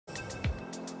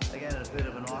bit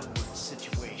of an awkward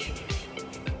situation.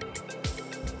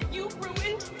 You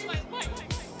ruined my life.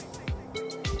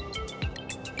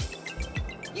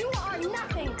 You are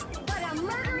nothing but a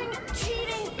murdering,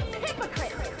 cheating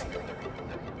hypocrite.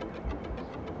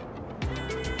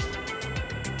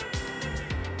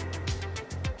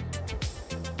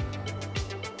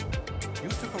 You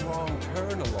took a wrong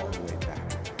turn a long way back.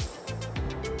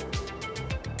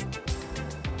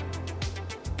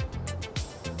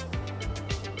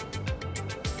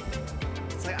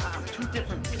 It's like I'm two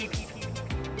different people.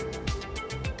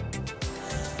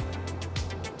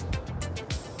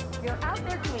 You're out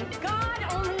there doing God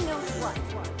only knows what.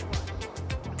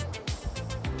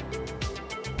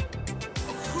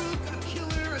 A crook, a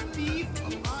killer, a thief, a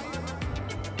liar.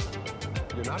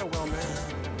 You're not a well man.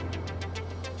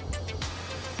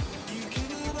 You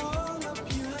gave it all up,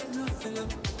 you had nothing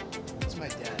left. It's my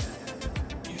dad.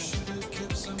 You should have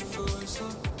kept some for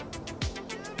yourself.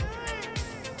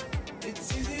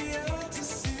 It's easier to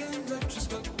see in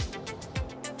retrospect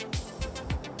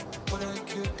what I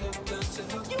could have done to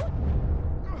help you.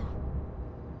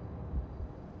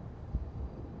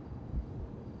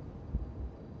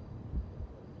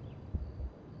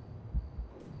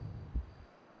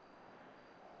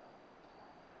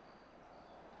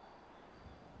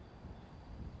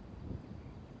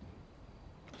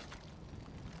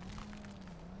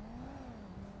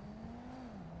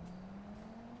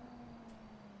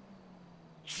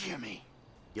 Jimmy,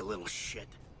 you little shit.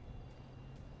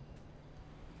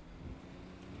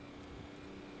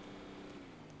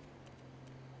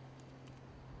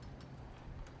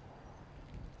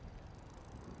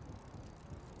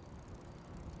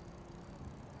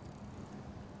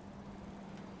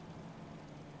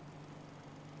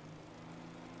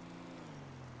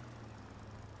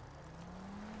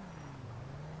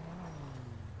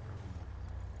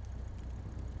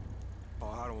 Oh,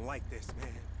 I don't like this, man.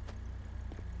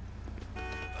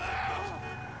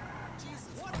 Jesus,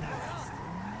 what the hell?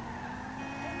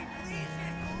 Can we please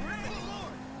get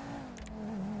Lord?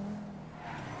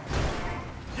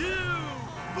 You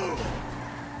fool!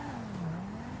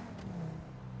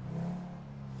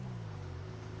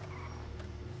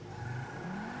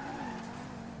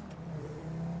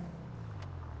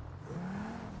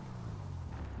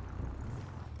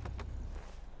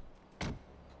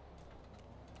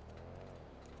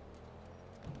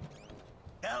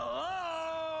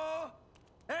 Hello?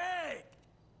 Hey!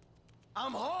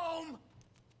 I'm home!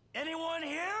 Anyone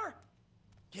here?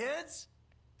 Kids?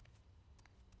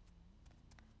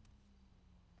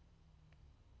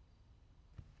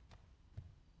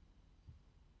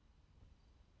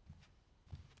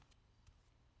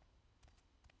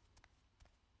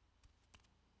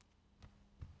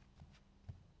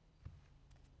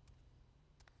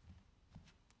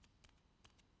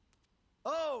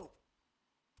 Oh!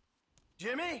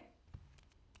 Jimmy?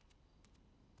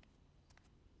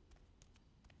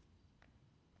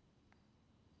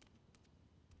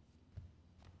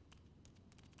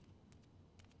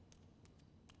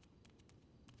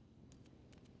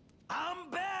 I'm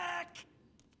back!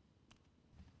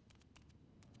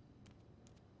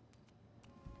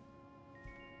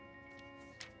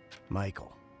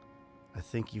 Michael, I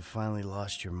think you finally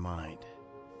lost your mind.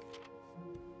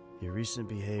 Your recent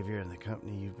behavior and the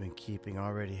company you've been keeping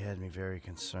already had me very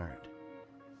concerned.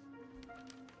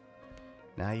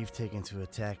 Now you've taken to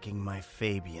attacking my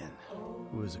Fabian,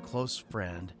 who is a close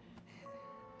friend,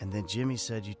 and then Jimmy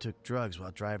said you took drugs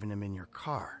while driving him in your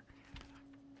car.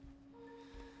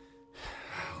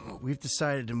 We've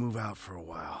decided to move out for a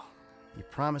while. You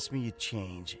promised me you'd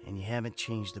change, and you haven't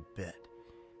changed a bit.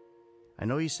 I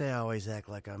know you say I always act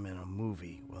like I'm in a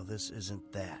movie. Well, this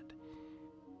isn't that.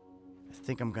 I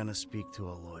think I'm gonna speak to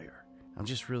a lawyer. I'm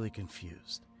just really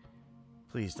confused.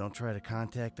 Please don't try to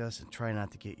contact us and try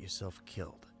not to get yourself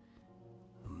killed.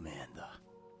 Amanda.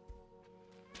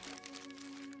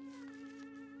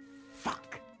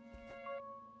 Fuck!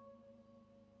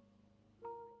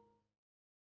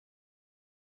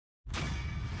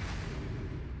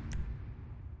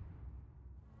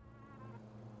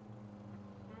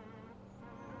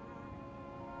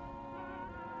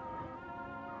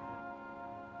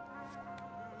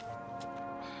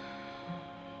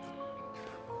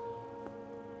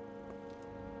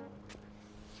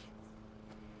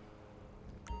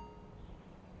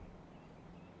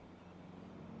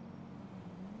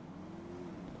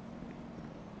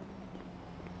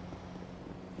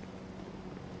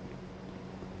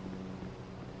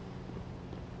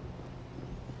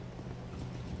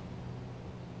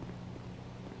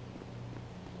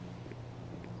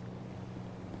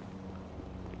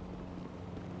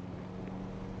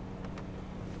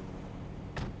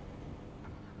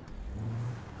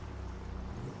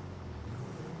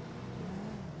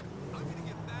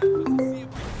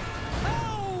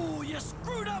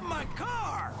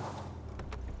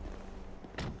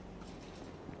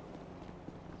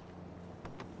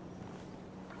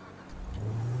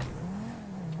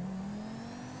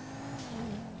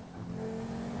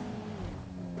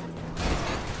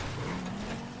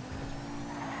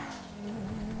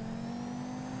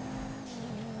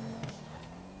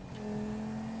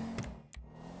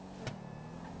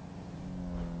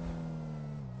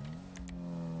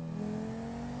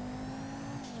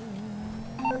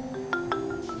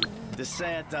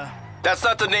 DeSanta. That's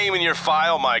not the name in your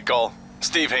file, Michael.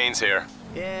 Steve Haynes here.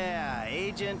 Yeah,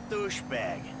 Agent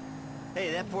Douchebag.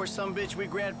 Hey, that poor sumbitch we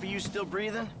grabbed for you still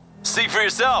breathing? See for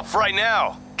yourself, right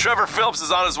now. Trevor Phillips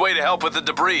is on his way to help with the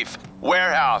debrief.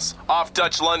 Warehouse, off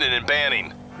Dutch London and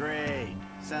Banning. Great.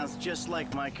 Sounds just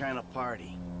like my kind of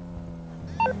party.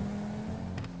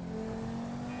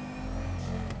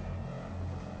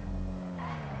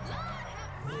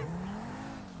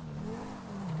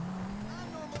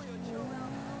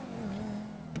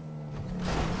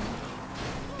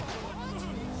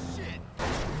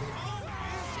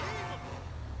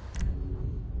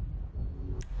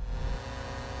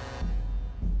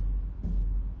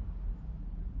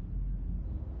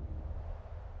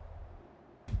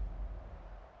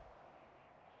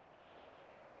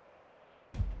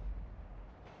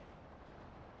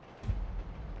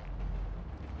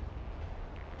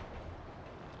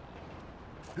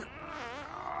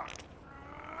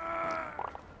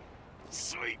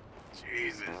 Sweet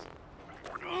Jesus.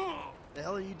 The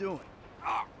hell are you doing?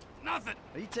 Oh, nothing.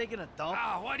 Are you taking a dump?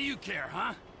 Ah, why do you care,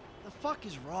 huh? The fuck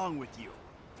is wrong with you?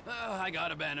 I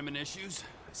got abandonment issues.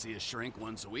 I see a shrink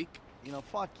once a week. You know,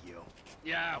 fuck you.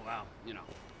 Yeah, well, you know.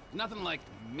 Nothing like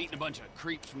meeting a bunch of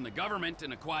creeps from the government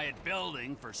in a quiet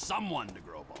building for someone to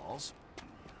grow balls.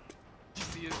 Did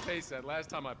you see his face that last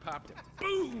time I popped it?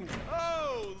 Boom!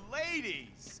 Oh,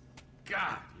 ladies!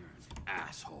 God, you're an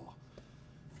asshole.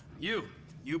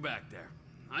 You back there.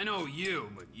 I know you,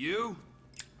 but you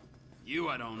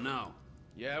I don't know.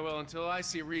 Yeah, well, until I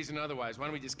see reason otherwise, why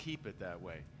don't we just keep it that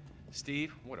way?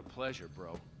 Steve, what a pleasure,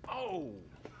 bro. Oh!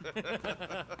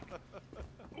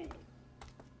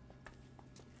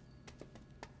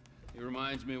 He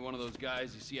reminds me of one of those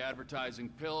guys you see advertising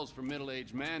pills for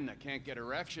middle-aged men that can't get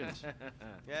erections.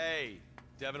 Hey,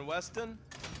 Devin Weston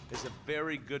is a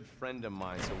very good friend of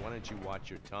mine, so why don't you watch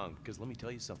your tongue? Because let me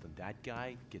tell you something, that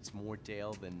guy gets more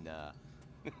tail than,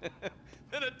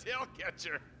 than a tail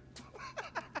catcher.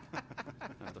 I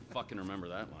have to fucking remember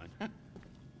that line.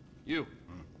 You,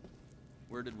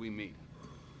 where did we meet?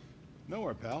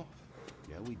 Nowhere, pal.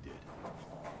 Yeah, we did.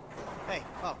 Hey,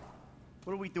 Pup.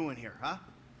 What are we doing here, huh?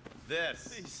 This.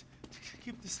 Please,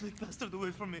 keep this slick bastard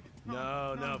away from me.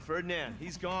 No, Ferdinand,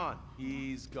 he's gone.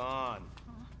 He's gone.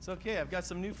 It's okay, I've got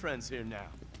some new friends here now.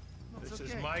 This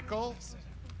is Michael,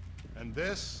 and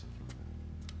this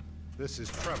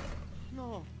is Trevor.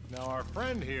 No. Now, our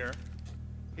friend here,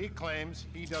 he claims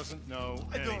he doesn't know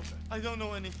anything. I don't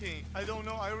know anything. I don't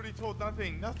know. I already told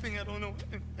nothing. Nothing. I don't know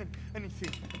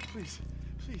anything. Please,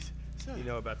 sir. You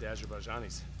know about the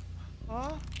Azerbaijanis?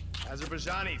 Huh?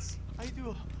 Azerbaijanis. I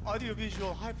do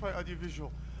audiovisual, hi-fi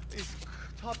audiovisual. It's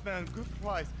top man, good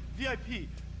price, VIP.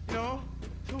 You know?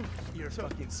 You're a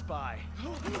fucking spy.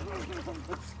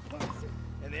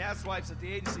 And the asswipes at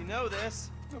the agency know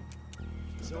this.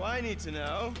 So I need to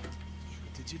know,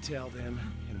 what did you tell them,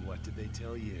 and what did they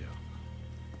tell you?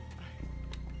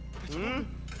 I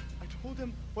told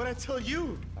them what I tell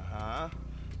you. Uh-huh.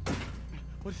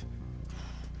 What?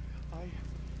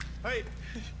 Hey!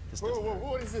 Whoa,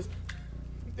 what is this?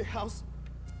 The house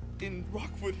in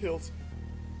Rockwood Hills.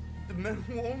 The man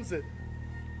who owns it.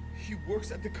 He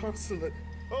works at the consulate.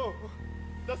 Oh,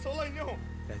 that's all I know.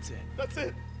 That's it. That's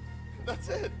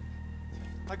it.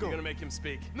 I go. You're gonna make him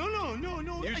speak. No.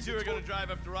 You two are gonna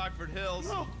drive up to Rockford Hills.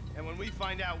 No. And when we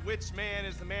find out which man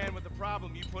is the man with the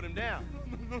problem, you put him down.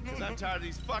 No. Because I'm tired of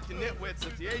these fucking nitwits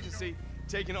at the agency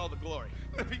taking all the glory.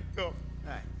 Let me go. All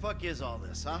right, fuck is all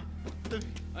this, huh?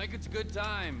 I think it's a good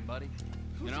time, buddy.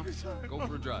 You know, go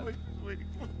for a drive. Wait.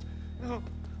 No.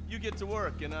 You get to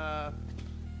work, and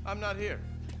I'm not here.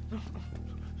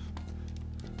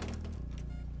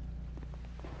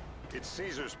 It's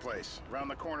Caesar's place, around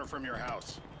the corner from your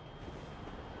house.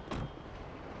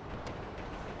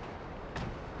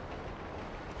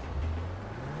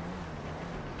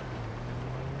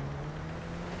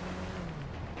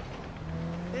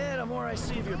 Yeah, the more I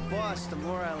see of your boss, the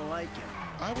more I like him.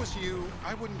 If I was you,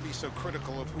 I wouldn't be so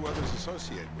critical of who others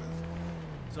associate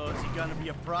with. So is he gonna be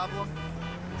a problem?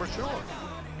 For sure.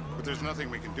 But there's nothing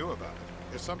we can do about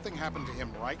it. If something happened to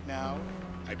him right now,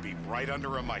 I'd be right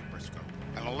under a microscope.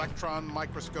 An electron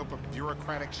microscope of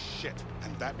bureaucratic shit.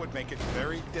 And that would make it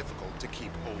very difficult to keep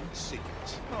old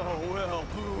secrets. Oh, well,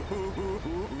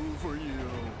 boo-hoo-hoo-hoo for you.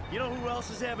 You know who else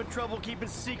is having trouble keeping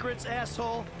secrets,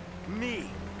 asshole? Me.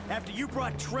 After you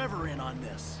brought Trevor in on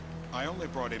this. I only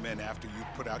brought him in after you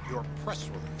put out your press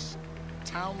release.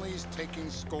 Townley's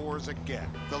taking scores again.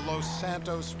 The Los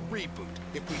Santos reboot.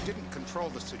 If we didn't control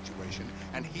the situation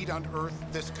and he'd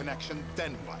unearthed this connection,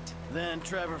 then what? Then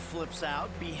Trevor flips out,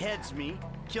 beheads me,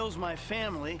 kills my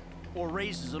family, or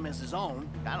raises them as his own.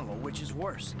 I don't know which is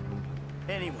worse.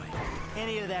 Anyway,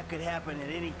 any of that could happen at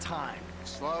any time.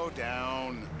 Slow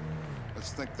down.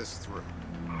 Let's think this through.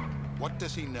 What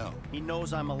does he know? He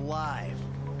knows I'm alive.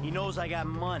 He knows I got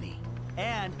money.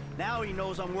 And now he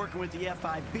knows I'm working with the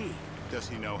FIB. Does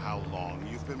he know how long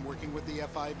you've been working with the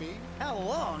FIB? How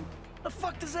long? The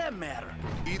fuck does that matter?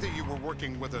 Either you were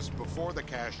working with us before the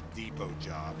Cash Depot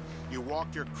job, you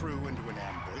walked your crew into an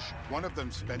ambush, one of them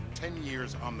spent 10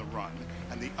 years on the run,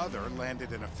 and the other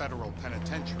landed in a federal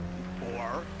penitentiary.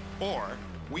 Or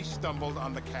we stumbled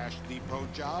on the Cash Depot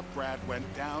job, Brad went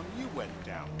down, you went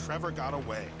down. Trevor got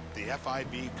away. The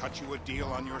FIB cut you a deal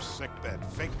on your sickbed,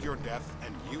 faked your death,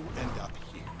 and you end up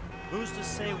here. Who's to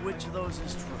say which of those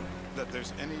is true? That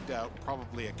there's any doubt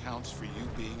probably accounts for you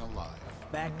being alive.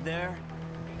 Back there,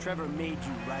 Trevor made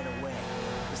you right away.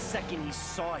 The second he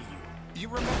saw you. You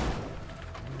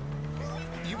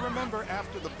remember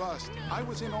after the bust, I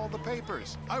was in all the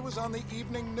papers. I was on the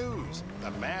evening news.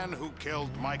 The man who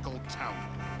killed Michael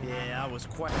Townley. Yeah, I was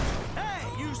quite... Hey,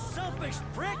 you selfish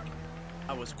prick!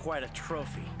 I was quite a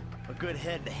trophy. A good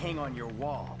head to hang on your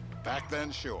wall. Back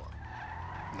then, sure.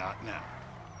 Not now.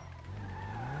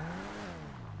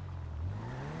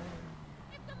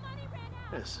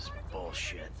 This is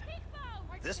bullshit.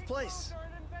 This place?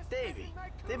 Davey,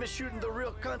 they've been shooting the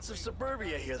real cunts of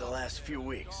suburbia here the last few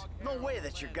weeks. No way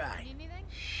that's your guy.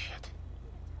 Shit.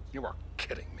 You are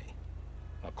kidding me.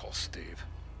 I'll call Steve.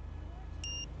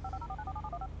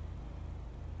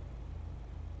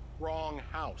 Wrong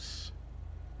house.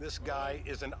 This guy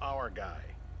isn't our guy.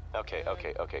 Okay.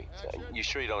 You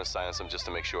sure you don't silence him just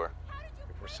to make sure?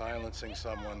 If we're silencing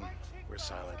someone, we're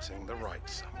silencing the right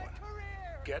someone.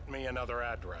 Get me another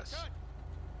address.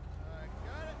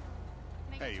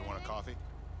 Hey, you want a coffee?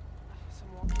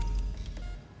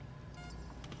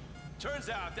 Turns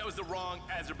out that was the wrong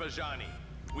Azerbaijani.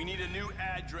 We need a new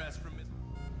address from Miss...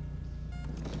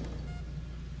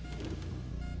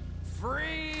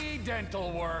 Free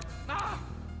dental work. Ah!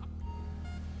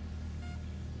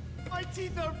 My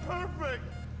teeth are perfect.